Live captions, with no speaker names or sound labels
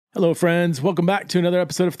Hello, friends. Welcome back to another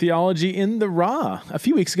episode of Theology in the Raw. A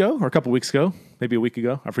few weeks ago, or a couple weeks ago, maybe a week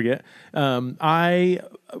ago, I forget, I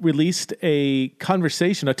released a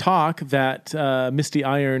conversation, a talk that Misty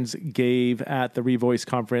Irons gave at the Revoice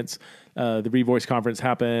Conference. The Revoice Conference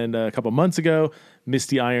happened a couple months ago.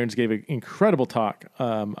 Misty Irons gave an incredible talk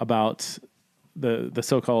about the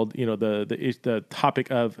so-called, the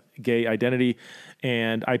topic of gay identity.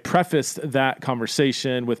 And I prefaced that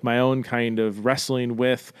conversation with my own kind of wrestling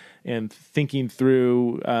with and thinking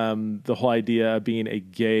through the whole idea of being a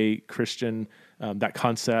gay Christian, that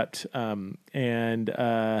concept. I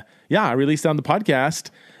released it on the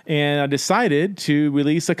podcast, and I decided to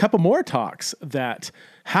release a couple more talks that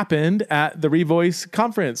happened at the Revoice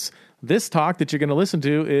Conference. This talk that you're going to listen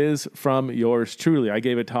to is from yours truly. I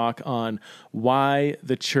gave a talk on why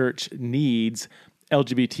the church needs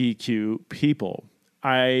LGBTQ people.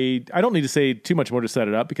 I don't need to say too much more to set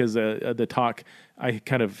it up because the talk, I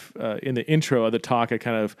kind of, in the intro of the talk, I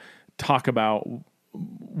kind of talk about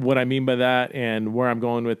what I mean by that and where I'm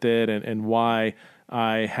going with it and why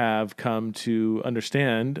I have come to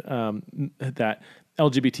understand that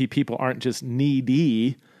LGBT people aren't just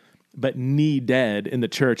needy, but need-dead in the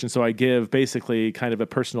church. And so I give basically kind of a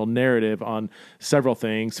personal narrative on several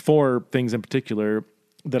things, 4 things in particular,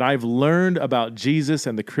 that I've learned about Jesus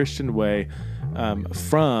and the Christian way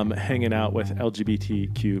from hanging out with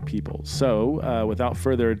LGBTQ people. So without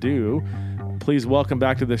further ado, please welcome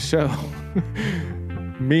back to the show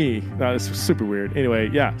me. That's super weird. Anyway,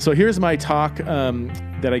 yeah. So here's my talk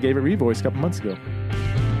that I gave at Revoice a couple months ago.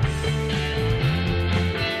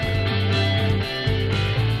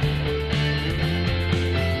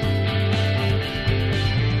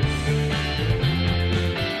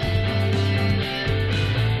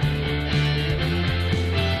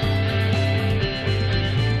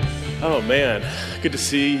 Oh man, good to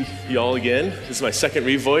see you all again. This is my second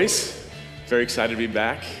Revoice. Very excited to be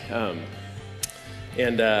back. I've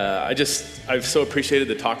so appreciated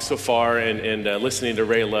the talk so far and listening to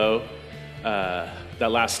Ray Lowe,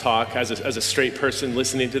 that last talk. As a straight person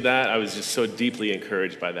listening to that, I was just so deeply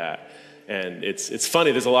encouraged by that. And it's funny,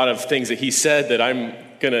 there's a lot of things that he said that I'm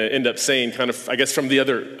going to end up saying kind of, I guess, from the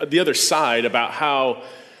other side about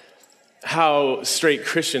how straight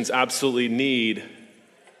Christians absolutely need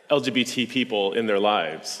LGBT people in their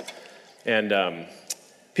lives. And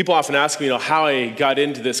people often ask me, how I got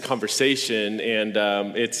into this conversation, and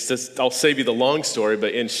it's just, I'll save you the long story,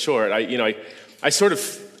 but in short, I sort of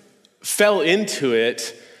fell into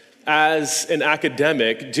it as an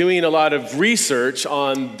academic doing a lot of research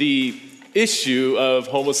on the issue of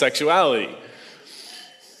homosexuality.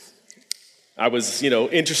 I was,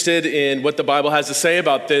 interested in what the Bible has to say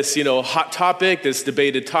about this, hot topic, this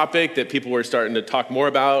debated topic that people were starting to talk more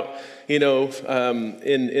about,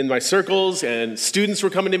 in my circles, and students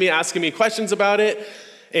were coming to me asking me questions about it,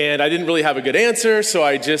 and I didn't really have a good answer, so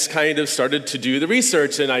I just kind of started to do the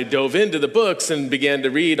research, and I dove into the books and began to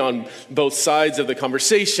read on both sides of the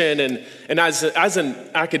conversation, and as an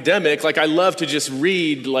academic, I love to just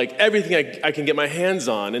read, everything I can get my hands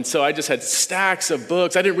on, and so I just had stacks of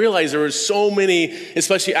books. I didn't realize there were so many,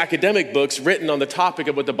 especially academic books, written on the topic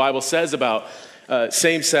of what the Bible says about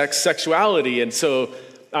same-sex sexuality, and so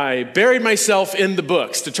I buried myself in the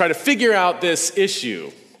books to try to figure out this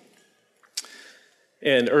issue.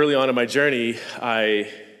 And early on in my journey, I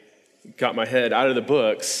got my head out of the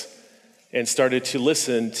books and started to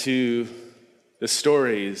listen to the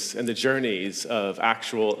stories and the journeys of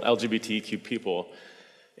actual LGBTQ people.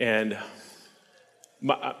 And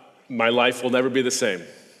my life will never be the same.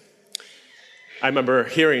 I remember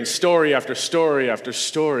hearing story after story after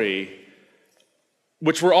story,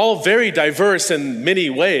 which were all very diverse in many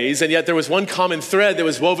ways, and yet there was one common thread that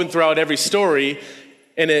was woven throughout every story,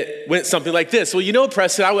 and it went something like this. Well,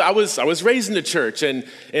 Preston, I was raised in the church, and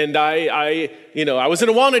I was an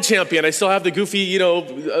Awana champion. I still have the goofy,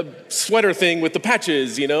 sweater thing with the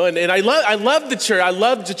patches, and I loved the church. I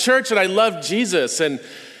loved the church, and I loved Jesus,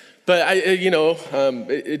 but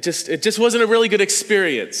it just wasn't a really good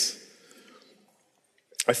experience.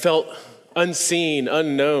 I felt unseen,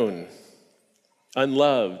 unknown,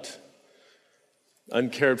 unloved,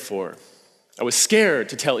 uncared for. I was scared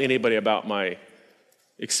to tell anybody about my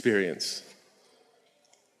experience.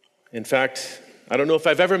 In fact, I don't know if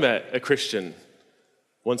I've ever met a Christian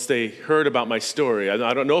once they heard about my story.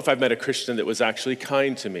 I don't know if I've met a Christian that was actually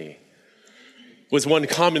kind to me. It was one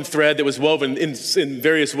common thread that was woven in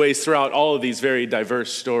various ways throughout all of these very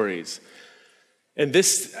diverse stories. And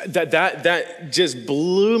that just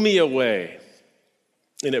blew me away,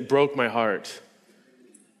 and it broke my heart.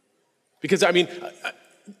 Because,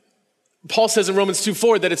 Paul says in Romans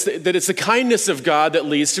 2:4 that it's the kindness of God that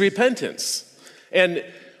leads to repentance. And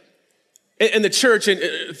the church,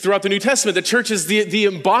 and throughout the New Testament, the church is the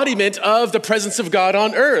embodiment of the presence of God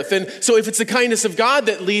on earth. And so if it's the kindness of God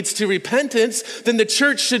that leads to repentance, then the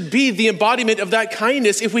church should be the embodiment of that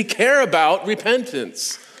kindness if we care about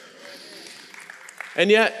repentance. And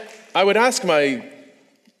yet, I would ask my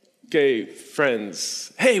gay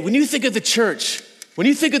friends, hey, when you think of the church,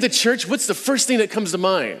 what's the first thing that comes to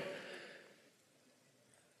mind?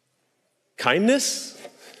 Kindness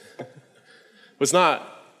was not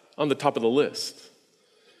on the top of the list.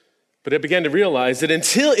 But I began to realize that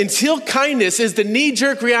until kindness is the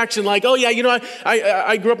knee-jerk reaction, like, oh yeah,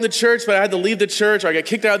 I grew up in the church, but I had to leave the church, or I got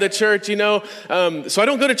kicked out of the church, so I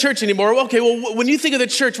don't go to church anymore. Okay, well, when you think of the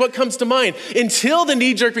church, what comes to mind? Until the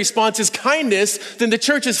knee-jerk response is kindness, then the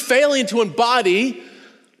church is failing to embody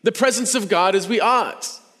the presence of God as we ought.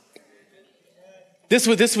 This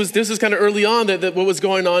was kind of early on that what was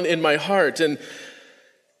going on in my heart. And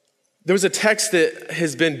there was a text that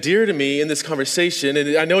has been dear to me in this conversation,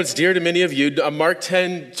 and I know it's dear to many of you, Mark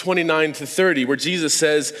 10:29-30, where Jesus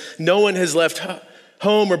says, no one has left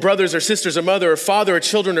home or brothers or sisters or mother or father or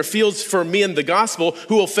children or fields for me and the gospel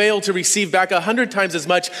who will fail to receive back 100 times as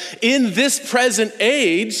much in this present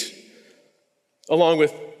age, along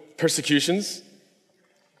with persecutions,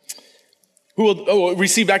 who will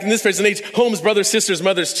receive back in this present age homes, brothers, sisters,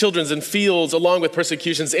 mothers, children, and fields, along with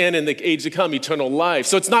persecutions, and in the age to come, eternal life.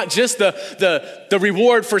 So it's not just the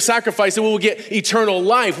reward for sacrifice that we will get eternal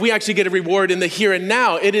life. We actually get a reward in the here and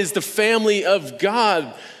now. It is the family of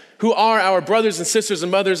God who are our brothers and sisters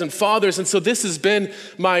and mothers and fathers. And so this has been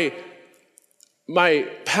my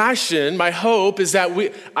passion, my hope is that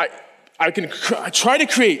I can try to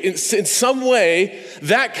create in some way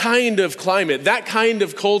that kind of climate, that kind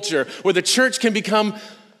of culture where the church can become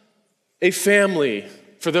a family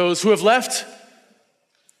for those who have left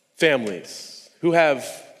families, who have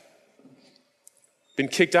been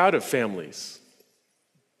kicked out of families,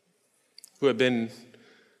 who have been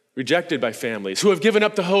rejected by families, who have given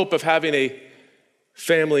up the hope of having a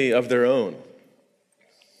family of their own.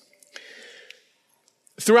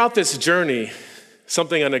 Throughout this journey,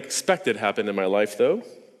 something unexpected happened in my life, though.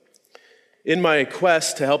 In my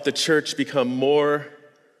quest to help the church become more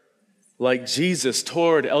like Jesus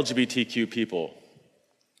toward LGBTQ people,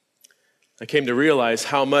 I came to realize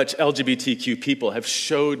how much LGBTQ people have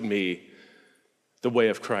showed me the way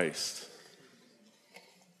of Christ.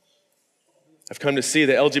 I've come to see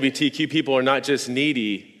that LGBTQ people are not just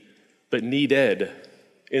needy, but needed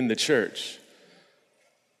in the church.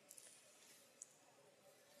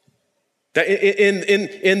 That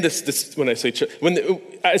in this when I say church,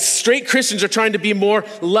 straight Christians are trying to be more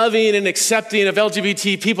loving and accepting of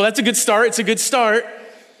LGBT people, that's a good start. It's a good start.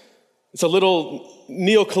 It's a little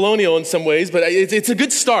neo-colonial in some ways, but it's a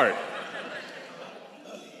good start.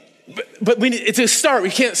 But it's a start. We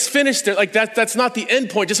can't finish there. Like that's not the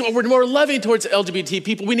end point. Just we're more loving towards LGBT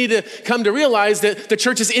people. We need to come to realize that the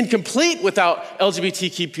church is incomplete without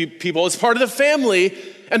LGBTQ people. It's part of the family,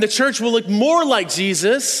 and the church will look more like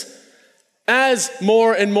Jesus as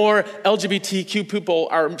more and more LGBTQ people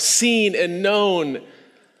are seen and known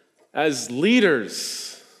as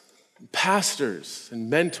leaders, pastors, and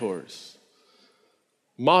mentors,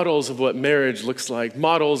 models of what marriage looks like,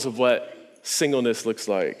 models of what singleness looks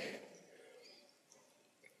like.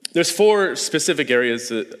 There's 4 specific areas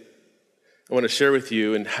that I want to share with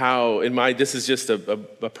you and how, this is just a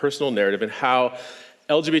personal narrative, and how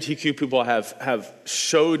LGBTQ people have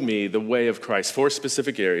showed me the way of Christ. 4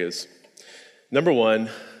 specific areas. Number 1,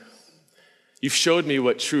 you've showed me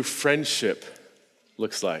what true friendship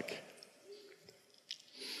looks like.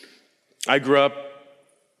 I grew up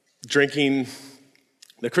drinking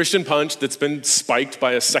the Christian punch that's been spiked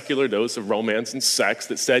by a secular dose of romance and sex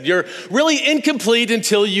that said, you're really incomplete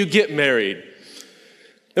until you get married.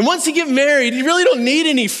 And once you get married, you really don't need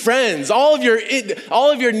any friends. All of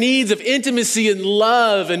your needs of intimacy and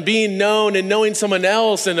love and being known and knowing someone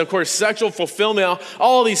else, and of course sexual fulfillment,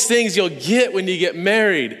 all these things you'll get when you get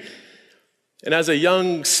married. And as a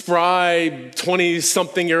young, spry,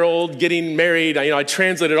 20-something-year-old getting married, I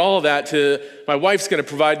translated all of that to my wife's going to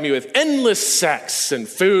provide me with endless sex and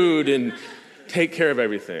food and take care of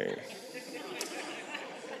everything.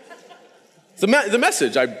 The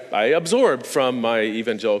message I absorbed from my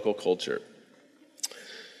evangelical culture.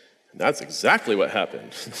 And that's exactly what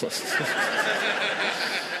happened.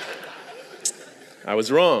 I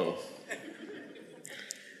was wrong.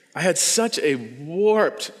 I had such a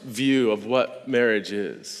warped view of what marriage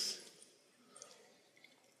is.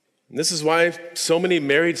 And this is why so many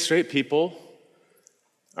married straight people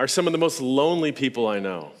are some of the most lonely people I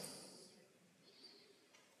know.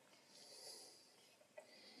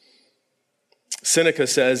 Seneca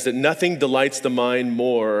says that nothing delights the mind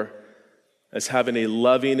more as having a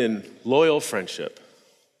loving and loyal friendship.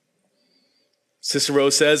 Cicero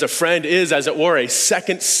says a friend is, as it were, a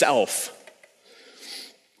second self.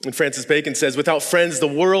 And Francis Bacon says, without friends, the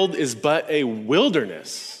world is but a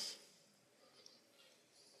wilderness.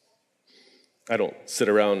 I don't sit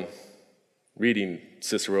around reading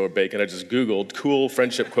Cicero or Bacon. I just Googled cool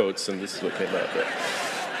friendship quotes, and this is what came up.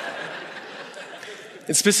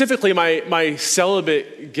 And specifically, my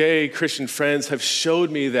celibate gay Christian friends have showed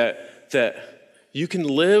me that you can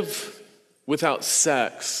live without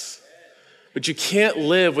sex, but you can't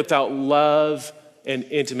live without love and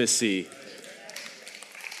intimacy.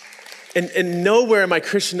 And nowhere in my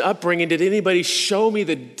Christian upbringing did anybody show me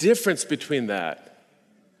the difference between that.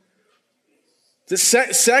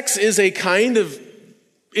 Sex is a kind of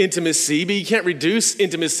intimacy, but you can't reduce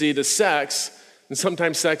intimacy to sex. And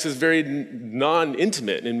sometimes sex is very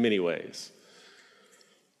non-intimate in many ways.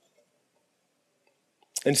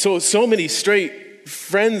 And so many straight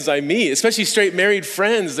friends I meet, especially straight married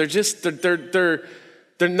friends, they're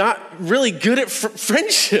not really good at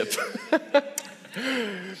friendship.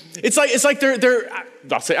 It's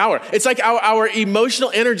like our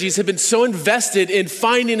emotional energies have been so invested in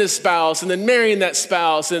finding a spouse and then marrying that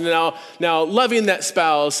spouse and now loving that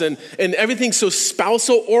spouse and everything's so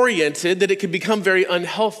spousal oriented that it can become very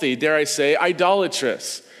unhealthy, dare I say,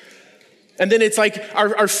 idolatrous. And then it's like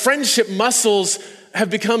our friendship muscles have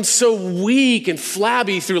become so weak and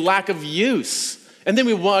flabby through lack of use. And then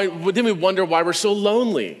we wonder why we're so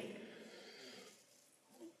lonely.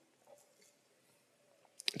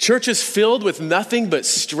 Churches filled with nothing but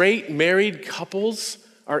straight married couples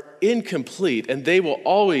are incomplete, and they will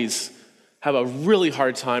always have a really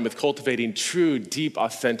hard time with cultivating true, deep,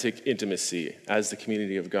 authentic intimacy as the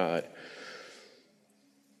community of God.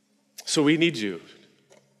 So we need you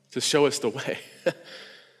to show us the way,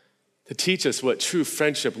 to teach us what true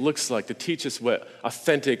friendship looks like, to teach us what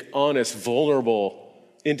authentic, honest, vulnerable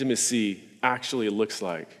intimacy actually looks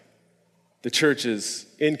like. The church is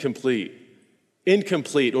incomplete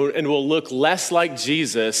and will look less like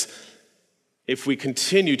Jesus if we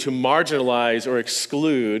continue to marginalize or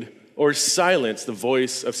exclude or silence the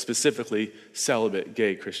voice of specifically celibate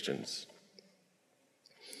gay Christians.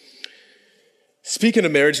 Speaking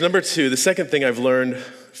of marriage, number 2, the second thing I've learned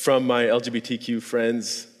from my LGBTQ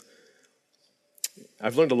friends,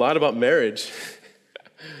 I've learned a lot about marriage.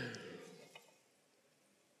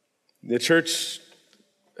 The church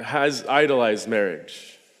has idolized marriage.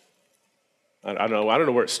 I don't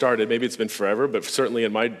know where it started. Maybe it's been forever, but certainly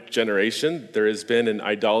in my generation, there has been an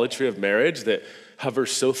idolatry of marriage that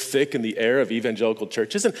hovers so thick in the air of evangelical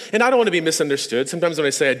churches. And I don't want to be misunderstood. Sometimes when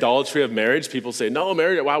I say idolatry of marriage, people say, no,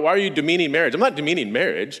 marriage, why are you demeaning marriage? I'm not demeaning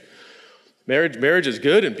marriage. Marriage is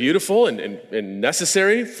good and beautiful and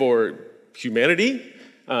necessary for humanity.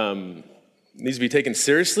 It needs to be taken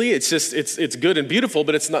seriously. It's good and beautiful,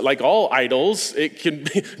 but it's not like all idols. It can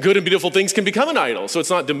be, good and beautiful things can become an idol. So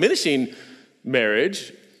it's not diminishing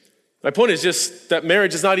marriage. My point is just that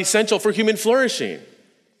marriage is not essential for human flourishing.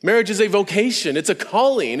 Marriage is a vocation. It's a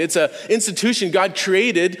calling. It's an institution God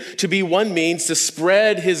created to be one means to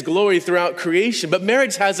spread his glory throughout creation. But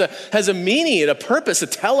marriage has a meaning and a purpose, a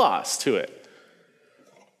telos to it.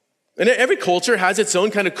 And every culture has its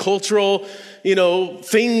own kind of cultural,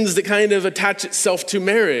 things that kind of attach itself to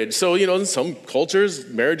marriage. So, in some cultures,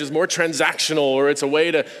 marriage is more transactional, or it's a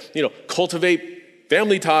way to, cultivate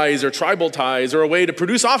family ties or tribal ties, or a way to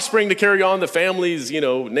produce offspring to carry on the family's,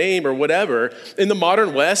 name or whatever. In the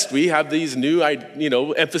modern West, we have these new,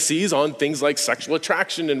 emphases on things like sexual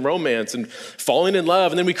attraction and romance and falling in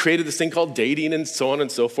love. And then we created this thing called dating and so on and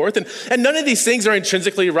so forth. And none of these things are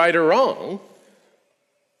intrinsically right or wrong.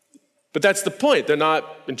 But that's the point. They're not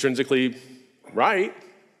intrinsically right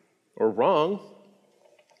or wrong.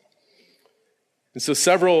 And so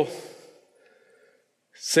several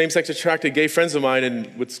same-sex attracted gay friends of mine in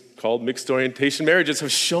what's called mixed orientation marriages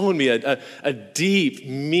have shown me a deep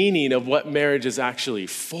meaning of what marriage is actually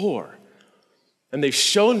for. And they've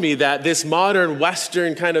shown me that this modern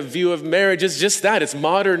Western kind of view of marriage is just that. It's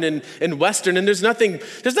modern and Western, and there's nothing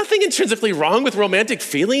intrinsically wrong with romantic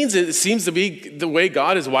feelings. It seems to be the way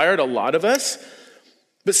God has wired a lot of us.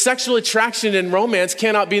 But sexual attraction and romance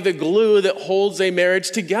cannot be the glue that holds a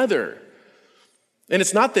marriage together. And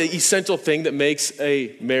it's not the essential thing that makes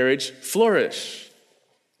a marriage flourish.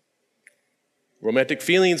 Romantic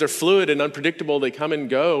feelings are fluid and unpredictable. They come and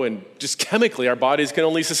go, and just chemically, our bodies can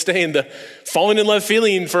only sustain the falling in love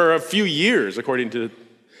feeling for a few years, according to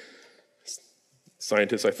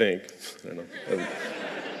scientists, I think. I don't know.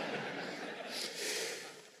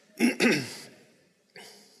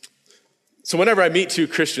 So whenever I meet two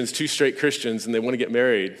straight Christians, and they want to get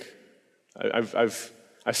married, I've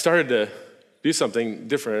started to do something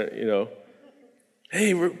different,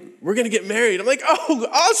 Hey, we're going to get married. I'm like, oh,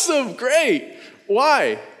 awesome, great.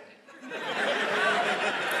 Why?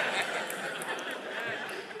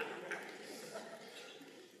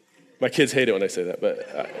 My kids hate it when I say that, but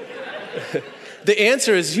the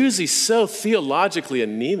answer is usually so theologically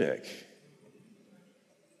anemic.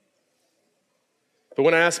 But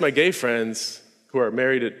when I ask my gay friends who are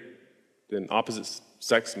married in opposite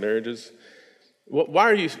sex marriages, why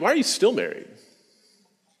are you still married?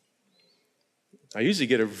 I usually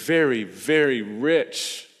get a very, very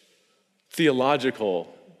rich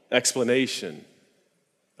theological explanation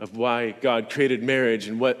of why God created marriage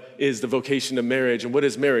and what is the vocation of marriage and what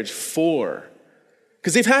is marriage for.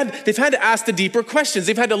 Because they've had to ask the deeper questions.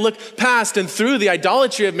 They've had to look past and through the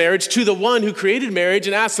idolatry of marriage to the one who created marriage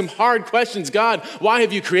and ask some hard questions. God, why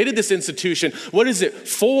have you created this institution? What is it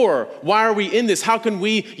for? Why are we in this? How can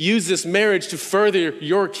we use this marriage to further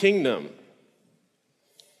your kingdom?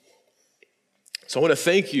 So I want to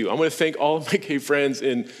thank you. I want to thank all of my gay friends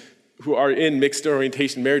who are in mixed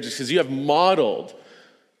orientation marriages, because you have modeled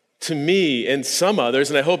to me and some others,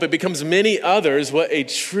 and I hope it becomes many others, what a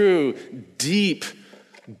true, deep,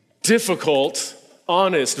 difficult,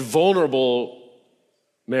 honest, vulnerable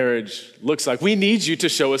marriage looks like. We need you to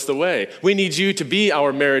show us the way. We need you to be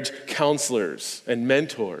our marriage counselors and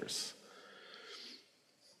mentors.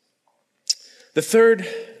 The third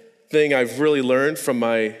thing I've really learned from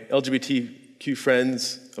my LGBTQ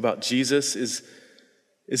friends about Jesus is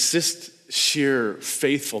just sheer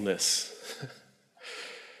faithfulness.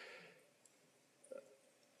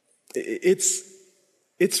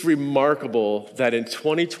 It's remarkable that in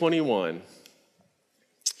 2021,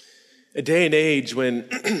 a day and age when,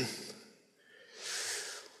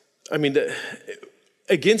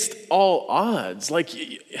 against all odds, like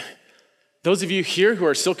those of you here who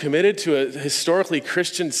are still committed to a historically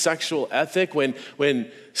Christian sexual ethic,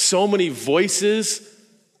 when so many voices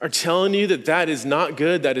are telling you that is not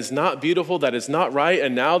good, that is not beautiful, that is not right,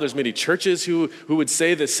 and now there's many churches who would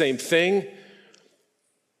say the same thing.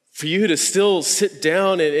 For you to still sit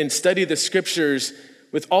down and study the scriptures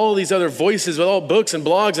with all these other voices, with all books and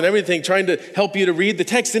blogs and everything, trying to help you to read the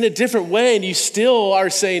text in a different way, and you still are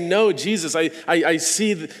saying, no, Jesus, I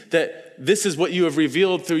see that this is what you have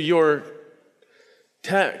revealed through your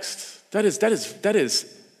text. That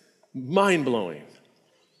is mind-blowing.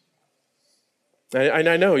 And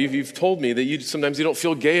I know you've told me that sometimes you don't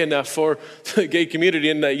feel gay enough for the gay community,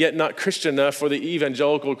 and yet not Christian enough for the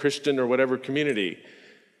evangelical Christian or whatever community.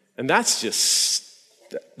 And that just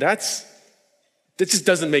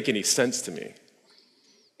doesn't make any sense to me.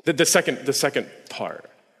 The second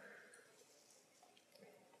part.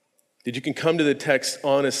 That you can come to the text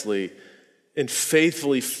honestly and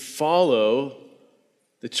faithfully follow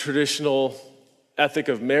the traditional ethic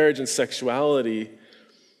of marriage and sexuality.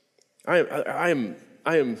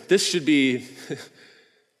 This should be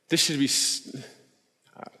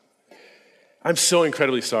I'm so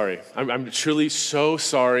incredibly sorry. I'm truly so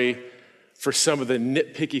sorry for some of the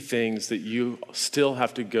nitpicky things that you still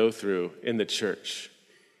have to go through in the church.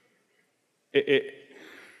 It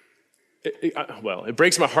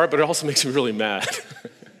breaks my heart, but it also makes me really mad.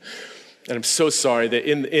 And I'm so sorry that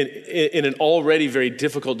in an already very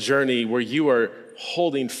difficult journey where you are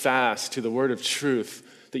holding fast to the word of truth,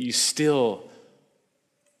 that you still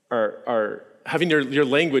are having your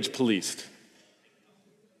language policed.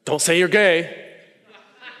 Don't say you're gay.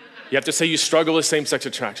 You have to say you struggle with same-sex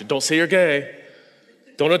attraction. Don't say you're gay.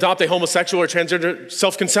 Don't adopt a homosexual or transgender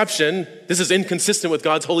self-conception. This is inconsistent with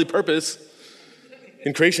God's holy purpose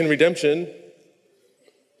in creation and redemption.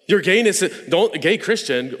 Your gayness, gay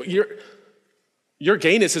Christian, your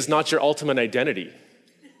gayness is not your ultimate identity.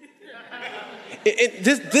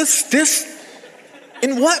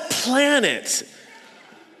 In what planet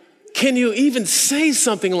can you even say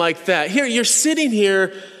something like that? Here, you're sitting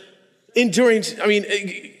here enduring,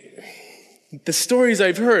 the stories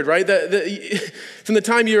I've heard, right? From the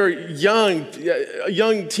time you're a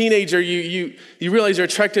young teenager, you realize you're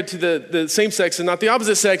attracted to the same sex and not the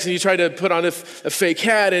opposite sex, and you try to put on a fake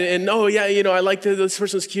hat, and oh yeah, I like this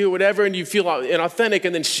person's cute, whatever, and you feel inauthentic,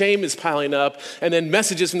 and then shame is piling up, and then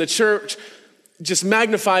messages from the church just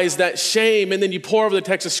magnifies that shame, and then you pour over the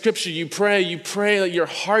text of scripture, you pray like your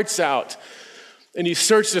heart's out, and you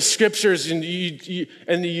search the scriptures, and you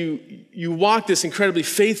walk this incredibly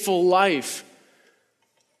faithful life.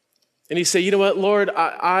 And you say, you know what, Lord,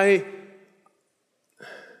 I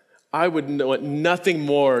would want nothing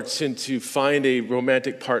more than to find a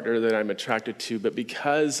romantic partner that I'm attracted to, but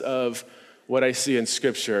because of what I see in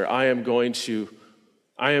Scripture, I am going to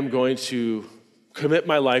commit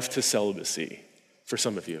my life to celibacy for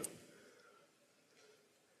some of you.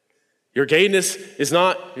 Your gayness is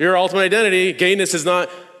not your ultimate identity. Gayness is not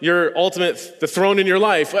the throne in your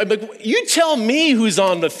life. Like, you tell me who's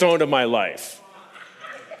on the throne of my life.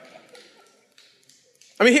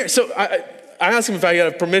 I mean, I asked him if I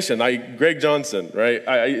had permission. Greg Johnson, right?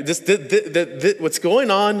 What's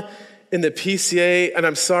going on in the PCA, and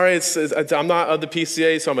I'm sorry, I'm not of the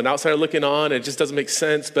PCA, so I'm an outsider looking on, and it just doesn't make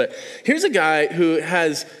sense. But here's a guy who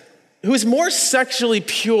is more sexually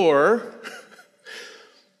pure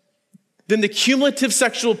than the cumulative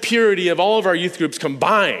sexual purity of all of our youth groups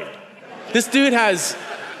combined. This dude has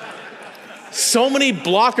so many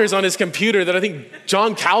blockers on his computer that I think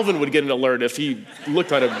John Calvin would get an alert if he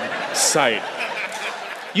looked at a site.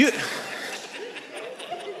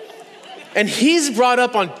 And he's brought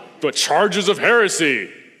up on the charges of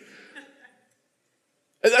heresy.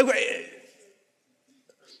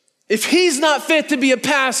 If he's not fit to be a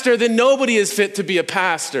pastor, then nobody is fit to be a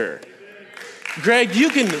pastor. Greg, you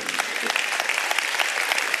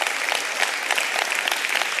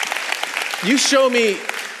show me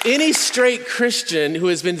any straight Christian who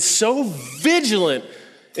has been so vigilant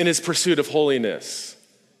in his pursuit of holiness.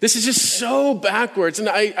 This is just so backwards, and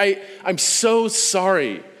I'm so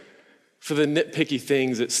sorry for the nitpicky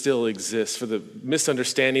things that still exist, for the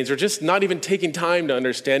misunderstandings, or just not even taking time to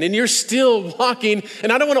understand. And you're still walking,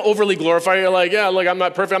 and I don't want to overly glorify you, like, yeah, look, I'm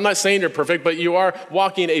not perfect. I'm not saying you're perfect, but you are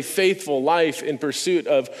walking a faithful life in pursuit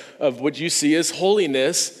of what you see as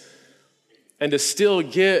holiness. And to still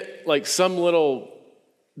get like some little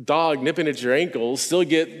dog nipping at your ankles, still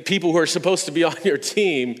get people who are supposed to be on your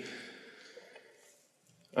team,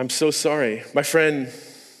 I'm so sorry. My friend,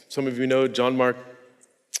 some of you know John Mark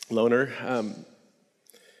Loner,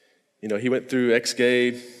 he went through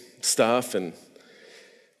ex-gay stuff and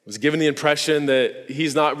was given the impression that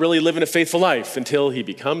he's not really living a faithful life until he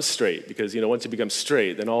becomes straight. Because, once you become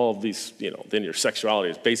straight, then all of these, then your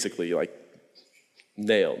sexuality is basically like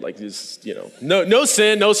nailed. Like this, no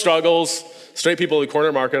sin, no struggles. Straight people at the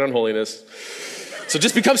corner market on holiness. So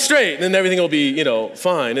just become straight, and then everything will be,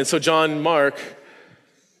 fine. And so John Mark,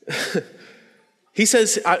 he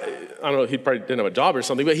says, I don't know, he probably didn't have a job or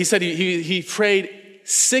something, but he said he prayed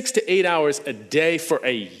 6 to 8 hours a day for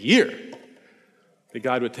a year that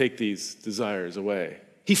God would take these desires away.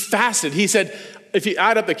 He fasted. He said, if you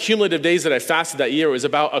add up the cumulative days that I fasted that year, it was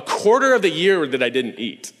about a quarter of the year that I didn't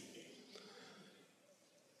eat.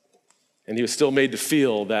 And he was still made to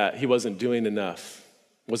feel that he wasn't doing enough,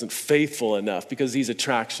 wasn't faithful enough, because these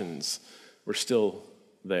attractions were still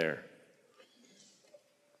there.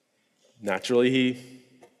 Naturally, he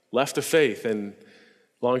left the faith, and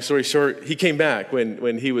long story short, he came back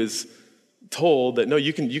when he was told that, no,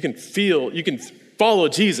 you can follow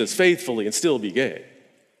Jesus faithfully and still be gay.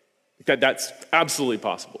 That's absolutely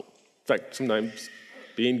possible. In fact, sometimes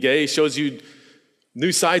being gay shows you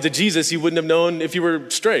new sides of Jesus you wouldn't have known if you were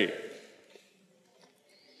straight.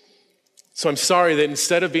 So I'm sorry that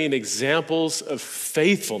instead of being examples of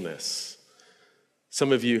faithfulness,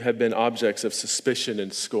 some of you have been objects of suspicion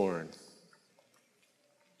and scorn.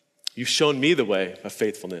 You've shown me the way of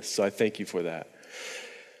faithfulness, so I thank you for that.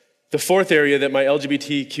 The fourth area that my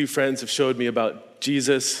LGBTQ friends have showed me about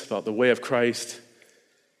Jesus, about the way of Christ,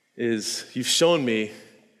 is you've shown me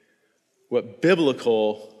what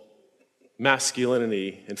biblical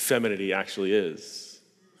masculinity and femininity actually is.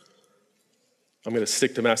 I'm going to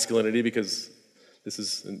stick to masculinity because this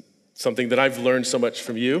is something that I've learned so much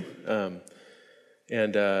from you. I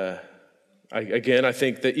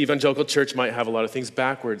think the evangelical church might have a lot of things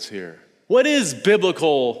backwards here. What is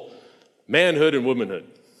biblical manhood and womanhood?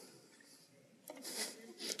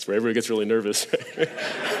 That's where everybody gets really nervous.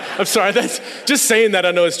 I'm sorry, that's just saying that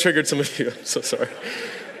I know has triggered some of you. I'm so sorry.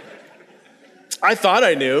 I thought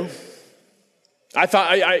I knew. I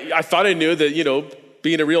thought I knew that,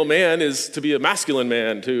 being a real man is to be a masculine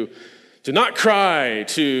man, to not cry,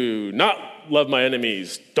 to not love my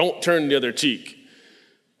enemies, don't turn the other cheek,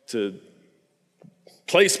 to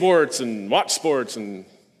play sports and watch sports and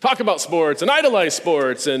talk about sports and idolize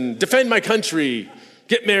sports and defend my country,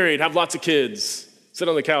 get married, have lots of kids, sit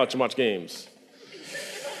on the couch and watch games.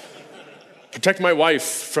 Protect my wife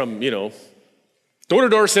from,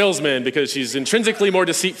 door-to-door salesmen because she's intrinsically more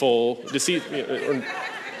or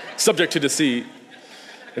subject to deceit.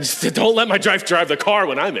 And just don't let my wife drive the car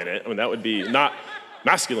when I'm in it. That would be not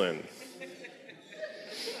masculine.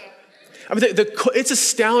 It's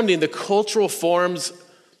astounding the cultural forms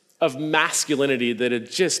of masculinity that had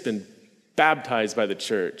just been baptized by the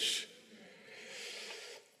church.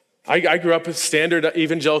 I grew up with standard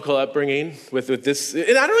evangelical upbringing with this,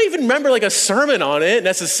 and I don't even remember like a sermon on it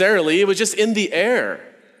necessarily. It was just in the air.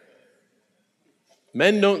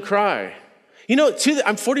 Men don't cry. You know,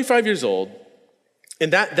 I'm 45 years old,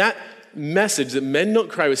 and that message that men don't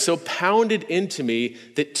cry was so pounded into me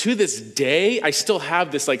that to this day, I still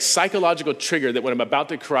have this like psychological trigger that when I'm about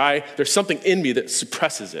to cry, there's something in me that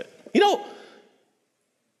suppresses it. You know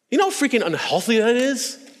how freaking unhealthy that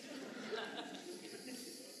is?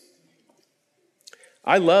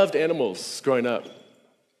 I loved animals growing up,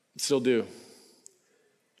 still do.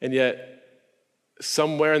 And yet,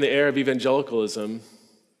 somewhere in the air of evangelicalism,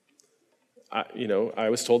 I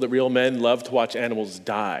was told that real men love to watch animals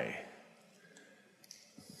die.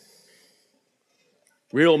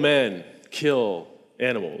 Real men kill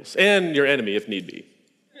animals and your enemy if need be.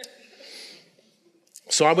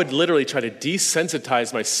 So I would literally try to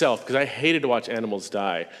desensitize myself because I hated to watch animals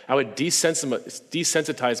die. I would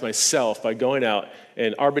desensitize myself by going out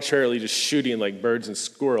and arbitrarily just shooting like birds and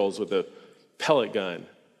squirrels with a pellet gun.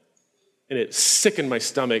 And it sickened my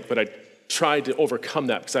stomach, but I tried to overcome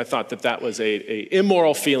that because I thought that was a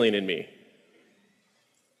immoral feeling in me.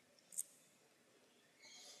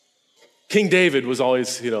 King David was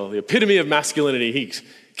always, the epitome of masculinity. He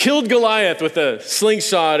killed Goliath with a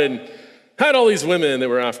slingshot and had all these women that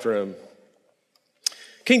were after him.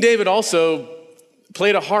 King David also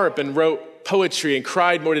played a harp and wrote poetry and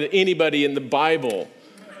cried more than anybody in the Bible.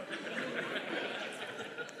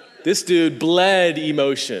 This dude bled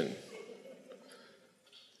emotion.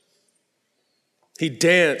 He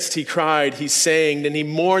danced, he cried, he sang, and he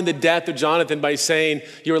mourned the death of Jonathan by saying,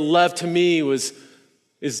 "Your love to me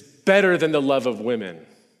is better than the love of women."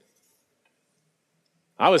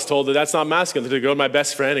 I was told that that's not masculine, to go to my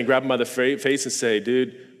best friend and grab him by the face and say,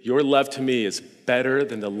 "Dude, your love to me is better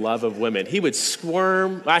than the love of women." He would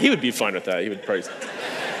squirm. He would be fine with that. He would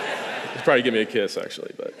probably give me a kiss,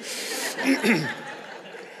 actually. But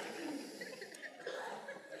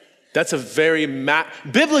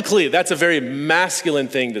biblically, that's a very masculine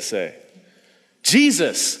thing to say.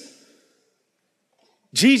 Jesus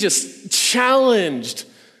challenged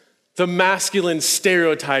the masculine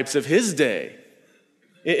stereotypes of his day.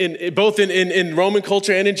 Both in Roman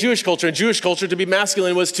culture and in Jewish culture. In Jewish culture, to be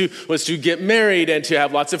masculine was to get married and to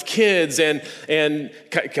have lots of kids and kind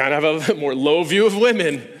of have a more low view of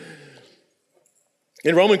women.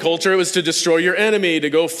 In Roman culture, it was to destroy your enemy, to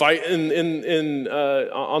go fight on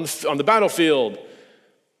the battlefield,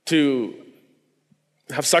 to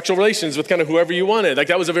have sexual relations with kind of whoever you wanted. Like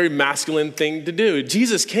that was a very masculine thing to do.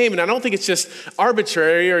 Jesus came, and I don't think it's just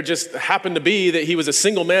arbitrary or just happened to be that he was a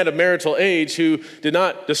single man of marital age who did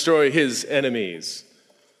not destroy his enemies,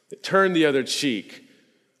 that turned the other cheek,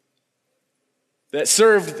 that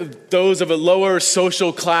served those of a lower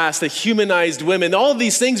social class, that humanized women. All of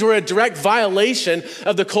these things were a direct violation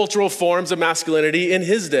of the cultural forms of masculinity in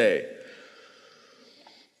his day.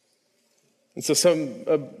 And so some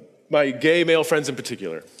my gay male friends in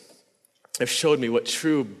particular have showed me what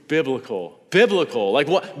true biblical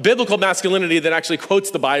masculinity that actually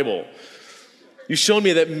quotes the Bible. You've shown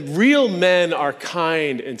me that real men are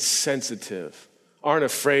kind and sensitive, aren't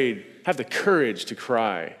afraid, have the courage to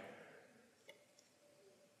cry.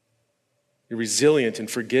 You're resilient and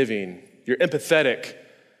forgiving. You're empathetic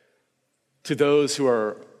to those who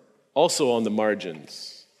are also on the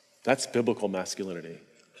margins. That's biblical masculinity.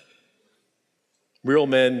 Real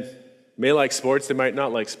men may like sports, they might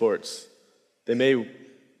not like sports. Maybe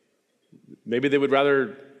they would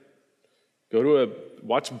rather go to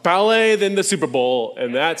watch ballet than the Super Bowl,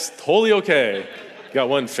 and that's totally okay. Got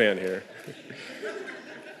one fan here.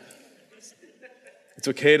 It's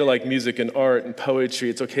okay to like music and art and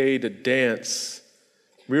poetry. It's okay to dance.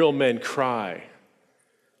 Real men cry.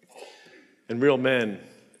 And real men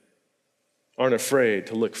aren't afraid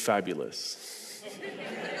to look fabulous.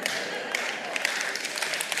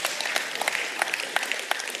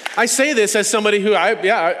 I say this as somebody who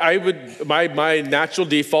my natural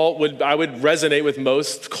default I would resonate with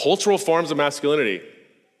most cultural forms of masculinity.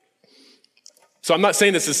 So I'm not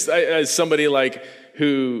saying this as somebody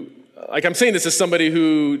I'm saying this as somebody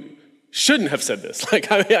who shouldn't have said this.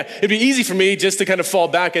 It'd be easy for me just to kind of fall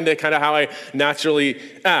back into kind of how I naturally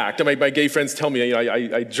act. My gay friends tell me,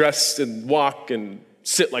 I dress and walk and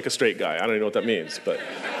sit like a straight guy. I don't even know what that means, but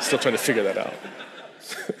I'm still trying to figure that out.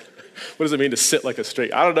 What does it mean to sit like a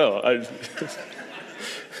straight? I don't know.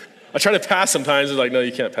 I try to pass sometimes. It's like, no,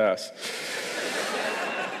 you can't pass.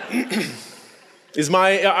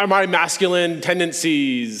 Are my masculine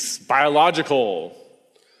tendencies biological?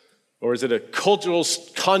 Or is it a cultural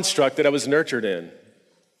construct that I was nurtured in?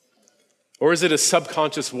 Or is it a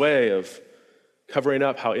subconscious way of covering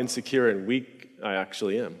up how insecure and weak I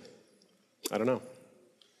actually am? I don't know.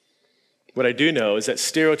 What I do know is that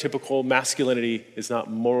stereotypical masculinity is not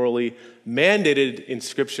morally mandated in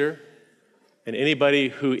Scripture, and anybody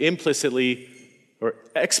who implicitly or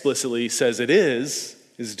explicitly says it is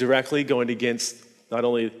directly going against not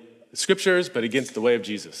only the Scriptures, but against the way of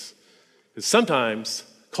Jesus. Because sometimes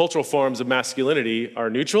cultural forms of masculinity are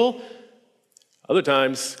neutral. Other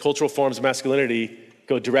times, cultural forms of masculinity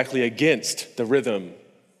go directly against the rhythm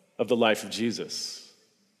of the life of Jesus.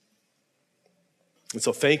 And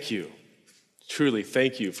so thank you, truly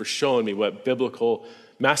thank you for showing me what biblical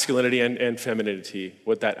masculinity and femininity,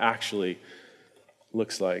 what that actually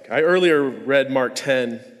looks like. I earlier read Mark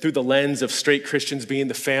 10 through the lens of straight Christians being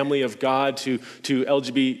the family of God to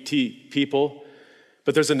LGBT people,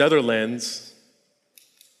 but there's another lens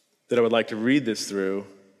that I would like to read this through,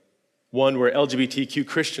 one where LGBTQ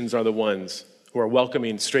Christians are the ones who are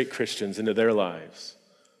welcoming straight Christians into their lives,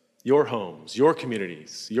 your homes, your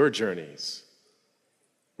communities, your journeys,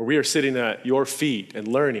 where we are sitting at your feet and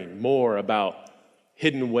learning more about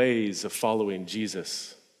hidden ways of following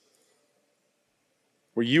Jesus,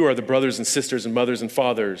 where you are the brothers and sisters and mothers and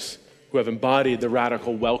fathers who have embodied the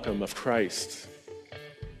radical welcome of Christ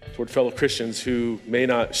toward fellow Christians who may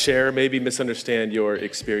not share, maybe misunderstand your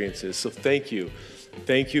experiences. So thank you.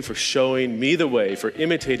 Thank you for showing me the way, for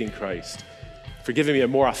imitating Christ, for giving me a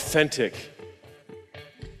more authentic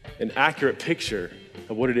and accurate picture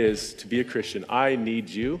of what it is to be a Christian. I need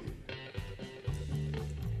you.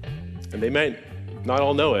 And they may not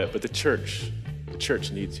all know it, but the church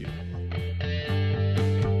needs you.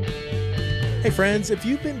 Hey friends, if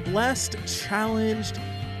you've been blessed, challenged,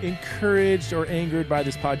 encouraged, or angered by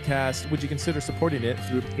this podcast, would you consider supporting it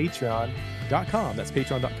through patreon.com? That's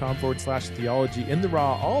patreon.com/theology in the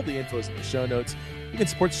raw. All the info is in the show notes. You can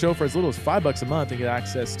support the show for as little as $5 a month and get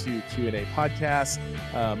access to Q&A podcasts,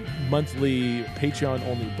 monthly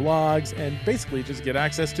Patreon-only blogs, and basically just get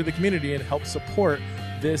access to the community and help support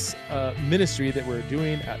this ministry that we're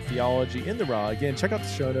doing at Theology in the Raw. Again, check out the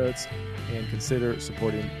show notes and consider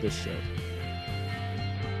supporting this show.